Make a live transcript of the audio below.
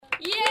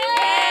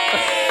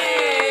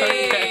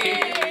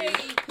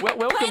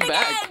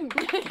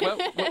well,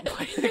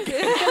 play it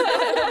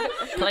again.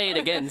 Play it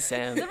again,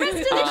 Sam. The rest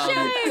of the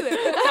show.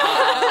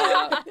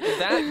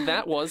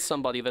 That was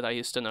somebody that I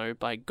used to know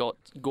by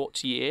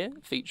Gotye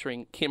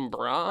featuring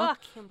Kimbra. Oh,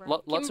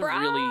 Kimbra. Lots of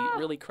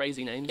really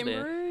crazy names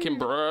there.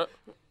 Kimbra.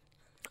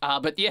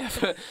 But yeah,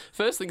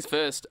 first things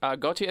first,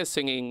 Gotye is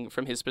singing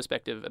from his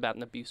perspective about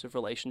an abusive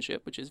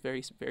relationship, which is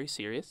very, very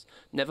serious,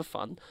 never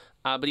fun.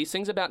 But he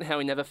sings about how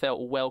he never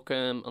felt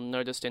welcome or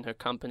noticed in her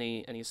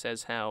company, and he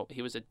says how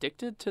he was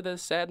addicted to the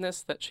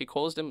sadness that she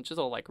caused him, which is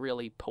all like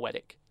really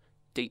poetic,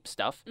 deep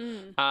stuff.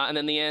 And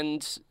in the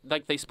end,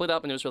 like they split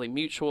up and it was really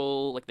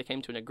mutual, like they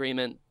came to an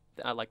agreement.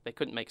 Like they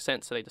couldn't make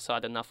sense, so they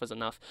decided enough was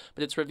enough.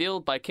 But it's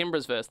revealed by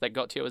Kimbra's verse that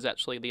Gotye was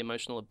actually the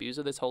emotional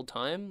abuser this whole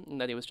time, and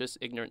that he was just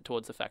ignorant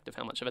towards the fact of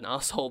how much of an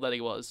asshole that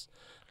he was.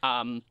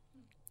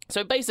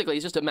 So basically,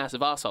 he's just a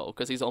massive asshole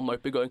because he's all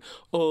mopey going,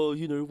 "Oh,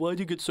 you know, why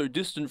do you get so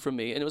distant from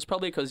me?" And it was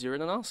probably because you're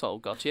an asshole,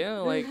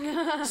 Gotye. Like,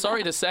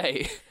 sorry to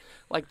say,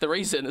 like the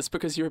reason is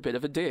because you're a bit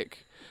of a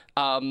dick.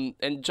 And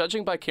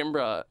judging by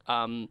Kimbra,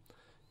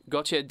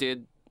 Gotye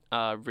did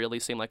really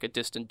seemed like a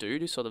distant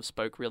dude who sort of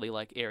spoke really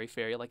like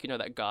airy-fairy, like, you know,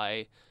 that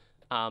guy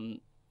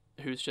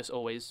who's just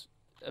always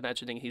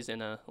imagining he's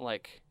in a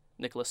like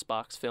Nicholas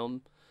Sparks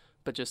film,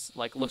 but just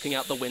like looking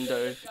out the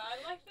window.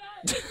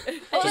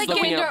 Like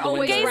looking out the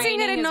window.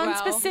 Gazing at a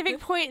non-specific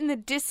point in the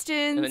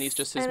distance. And then he's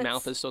just, his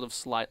mouth is sort of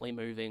slightly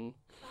moving.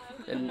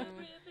 And and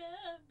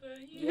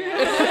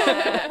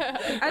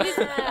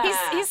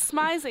he's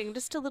smizing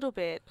just a little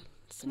bit.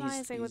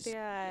 Smizing with the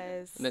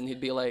eyes. And then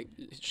she'd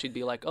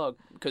be like, oh,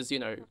 because, you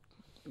know,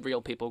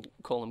 real people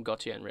call him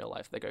Gotye in real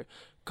life. They go,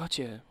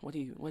 Gotye, what are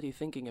you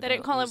thinking about? They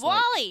don't call him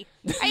like, Wally.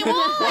 Hey,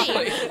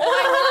 Wally!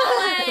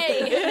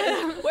 Wally!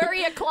 Where are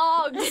your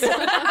clogs?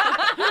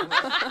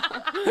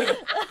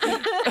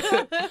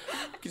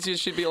 Because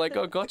she'd be like,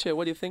 oh, Gotye,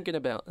 what are you thinking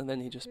about? And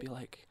then he'd just be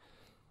like,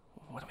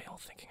 what are we all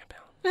thinking about?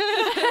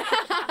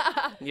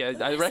 Yeah,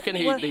 I reckon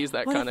he's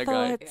that kind of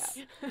guy.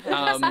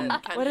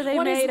 What are they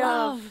made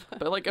of?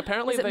 But like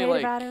apparently they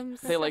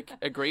like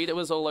agreed it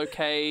was all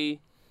okay.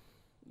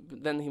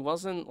 But then he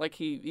wasn't, like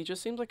he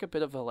just seems like a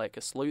bit of a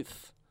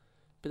sleuth,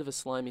 bit of a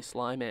slimy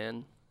sly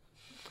man.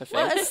 I think.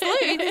 Well, a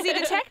sleuth? Is he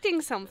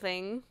detecting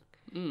something?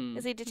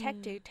 Is he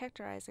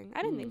detectorizing?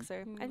 I don't think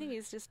so. I think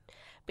he's just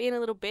being a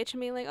little bitch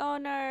and being like, oh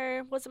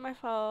no, wasn't my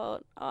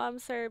fault. Oh, I'm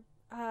so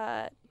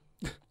hurt.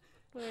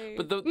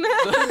 But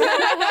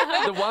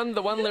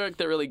the one lyric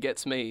that really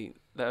gets me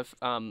that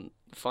I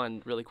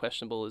find really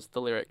questionable is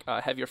the lyric,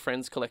 have your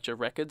friends collect your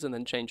records and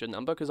then change your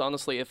number. Because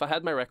honestly, if I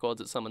had my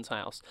records at someone's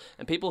house,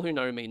 and people who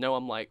know me know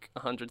I'm like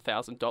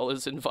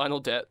 $100,000 in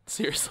vinyl debt,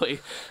 seriously.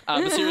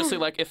 But seriously,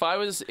 like if I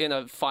was in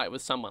a fight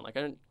with someone, like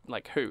I don't,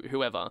 like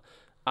whoever,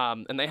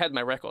 and they had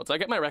my records, I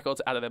get my records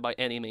out of there by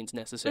any means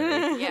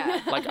necessary.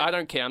 Yeah. Like I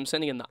don't care. I'm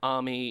sending in the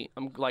army.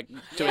 I'm like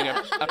doing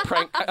a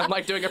prank. I'm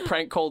like doing a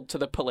prank call to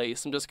the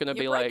police. I'm just gonna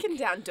be like breaking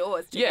down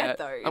doors to get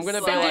those. I'm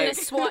gonna be like a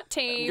SWAT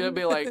team. I'm gonna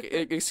be like,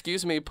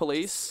 excuse me,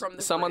 police.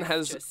 Someone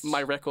has just...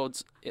 my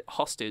records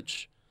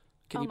hostage.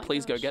 Can you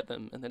please go get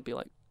them? And they'd be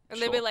like. And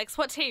sure. they'd be like,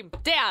 SWAT team,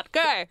 down,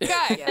 go.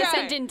 Yeah.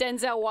 Send in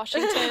Denzel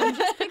Washington.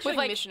 With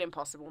like Mission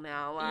Impossible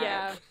now. Like...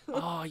 Yeah.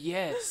 Oh,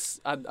 yes.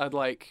 I'd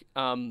like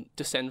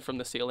descend from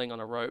the ceiling on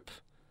a rope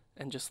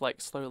and just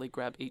like slowly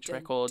grab each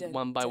record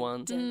one by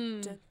one.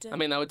 I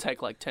mean, that would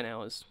take like 10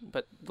 hours,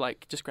 but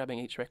like just grabbing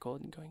each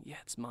record and going, yeah,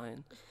 it's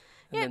mine.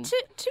 And Yeah, then...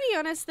 to be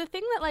honest, the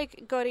thing that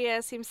like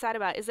Gotye seems sad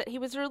about is that he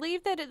was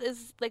relieved that it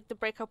is like the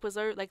breakup was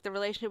over, like the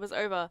relationship was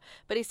over,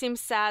 but he seems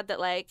sad that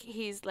like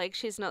he's like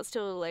she's not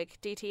still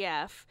like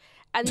DTF.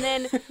 And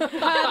then her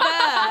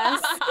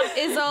verse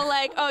is all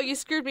like, "Oh, you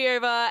screwed me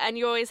over, and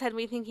you always had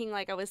me thinking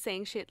like I was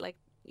saying shit like,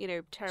 you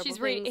know, terrible She's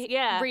things."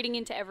 reading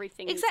into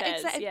everything he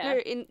says.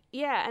 Exactly.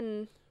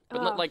 And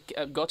But like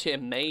Gotye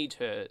made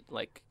her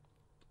like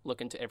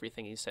look into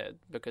everything he said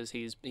because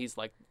he's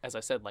like, as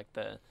I said, like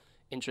the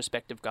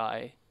introspective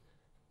guy.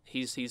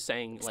 He's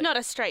saying it's like not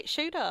a straight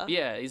shooter.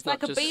 Yeah, he's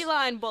not like just a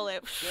beeline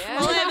bullet. Yeah.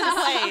 All over the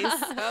place.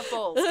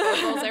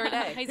 Curveballs every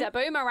day. He's a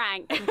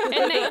boomerang,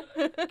 isn't he?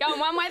 Going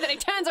one way, then he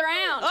turns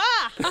around.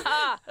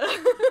 Ah!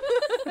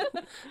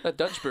 a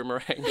Dutch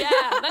boomerang. Yeah,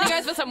 then he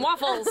goes for some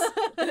waffles.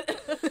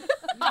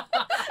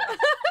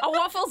 Are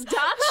waffles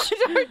Dutch?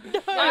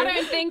 I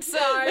don't think so.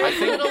 I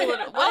think look,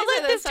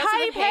 there's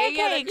tiny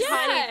pancakes.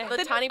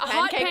 The tiny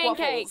hot pancake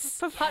pancakes.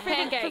 waffles. Hot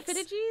pancakes.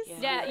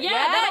 Fiddies? Yeah,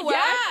 that'll work.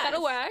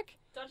 That'll work.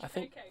 I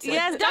think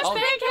Yes, Dutch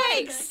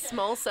pancakes.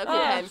 Small circle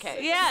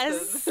pancakes.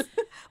 Yes.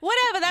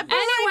 Whatever. That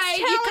Anyway,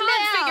 you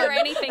can't figure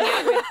anything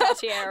out with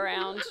Gotye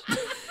around.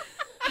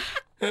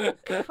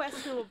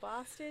 Questionable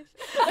bastard.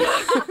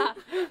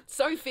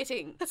 So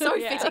fitting. So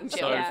fitting, Jill.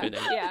 so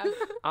fitting. Yeah.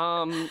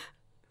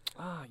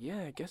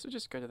 Yeah, I guess we'll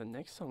just go to the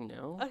next song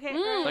now. Okay.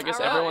 I guess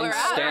all right, everyone we're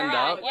out. stand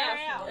All up.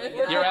 right,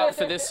 yeah. You're out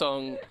for this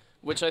song,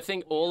 which I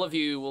think all of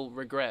you will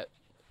regret.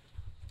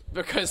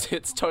 Because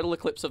it's Total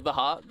Eclipse of the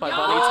Heart by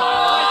Bonnie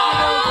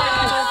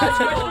Tyler.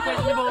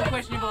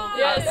 Questionable.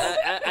 Yes.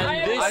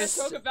 And this Ice,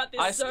 talk about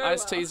this Ice, so Ice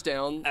well. T's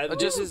down. And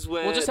Just, this is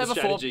where we'll just the have a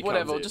strategy whatever.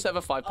 comes We'll in. just have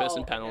a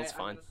 5-person panel. It's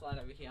fine. Slide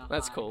over here.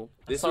 That's Hi. cool.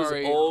 This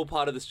Sorry. was all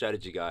part of the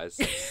strategy, guys.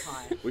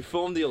 Hi. We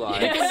formed the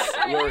alliance.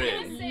 We're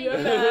in. We're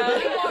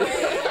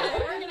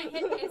gonna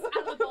hit this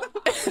out of the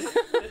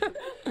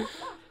ballpark.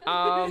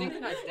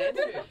 Synchronized dance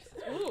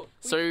moves. Ooh,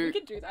 So- we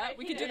could do that.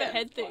 We could do the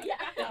head thing.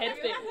 The head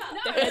thing.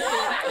 The head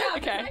thing.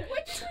 Okay.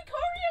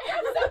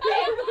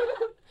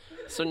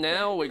 So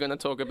now we're going to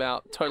talk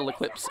about Total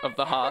Eclipse of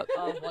the Heart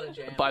Oh, what a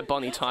jam. by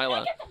Bonnie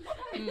Tyler.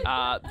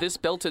 This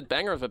belted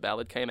banger of a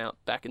ballad came out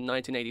back in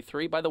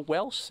 1983 by the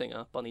Welsh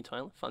singer Bonnie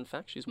Tyler. Fun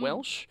fact, she's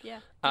Welsh.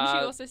 Yeah. Didn't she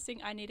Uh, also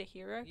sing "I Need a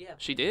Hero"? Yeah.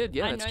 She did,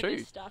 yeah, I that's know true.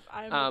 this stuff.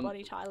 I'm Um, a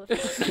Bonnie Tyler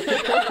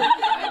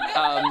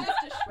fan.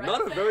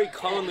 Not a very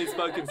commonly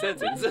spoken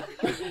sentence.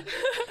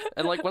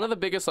 And like one of the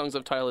biggest songs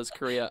of Tyler's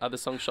career are the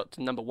songs shot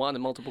to #1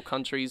 in multiple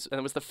countries, and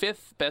it was the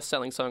 5th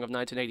best-selling song of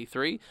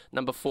 1983.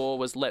 Number 4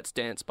 was "Let's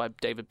Dance" by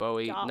David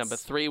Bowie. Yes. Number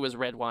 3 was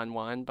 "Red Wine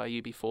Wine" by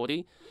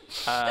UB40.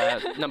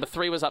 Number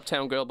 3 was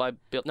 "Uptown Girl" by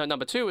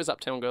number 2 was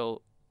 "Uptown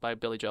Girl" by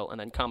Billy Joel, and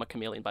then "Karma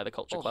Chameleon" by the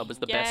Culture Club was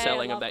the Yeah,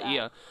 best-selling of love that that.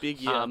 year. Big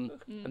year.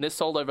 And this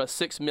sold over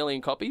 6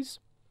 million copies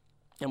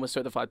and was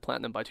certified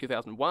platinum by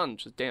 2001,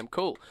 which is damn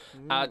cool.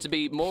 To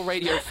be more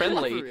radio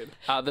friendly,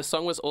 the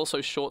song was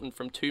also shortened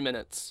from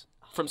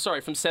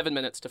 7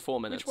 minutes to 4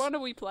 minutes. Which one are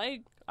we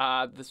playing?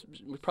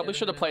 We probably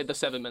should have played the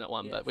 7-minute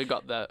one, but we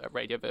got the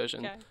radio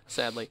version, Okay.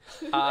 sadly.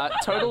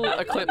 Total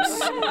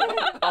Eclipse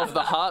of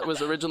the Heart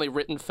was originally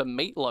written for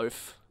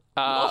Meatloaf,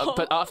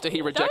 but after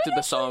he rejected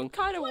the song,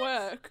 Kind of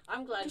work.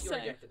 I'm glad Just you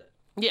saying. rejected it.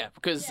 yeah,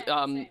 because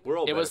We're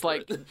all it was better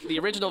like for it. the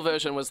original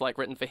version was like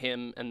written for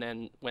him, and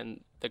then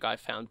when the guy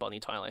found Bonnie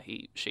Tyler,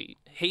 he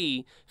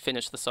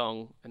finished the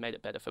song and made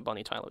it better for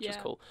Bonnie Tyler, which is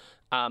Yeah. cool.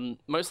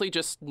 Mostly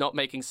just not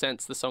making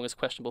sense. The song is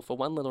questionable for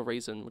one little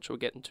reason, which we'll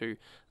get into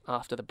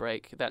after the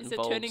break. That Is it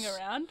involves turning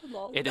around?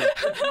 Lol. It is.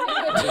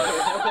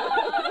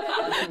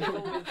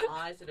 People with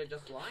eyes that are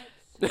just lights.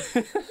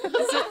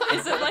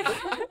 Is it like?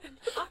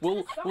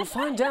 We'll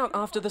find out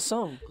after the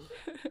song.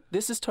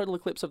 This is Total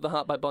Eclipse of the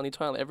Heart by Bonnie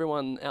Tyler.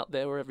 Everyone out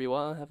there, wherever you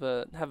are, have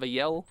a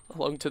yell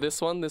along to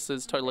this one. This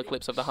is Total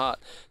Eclipse of the Heart.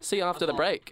 See you after the break.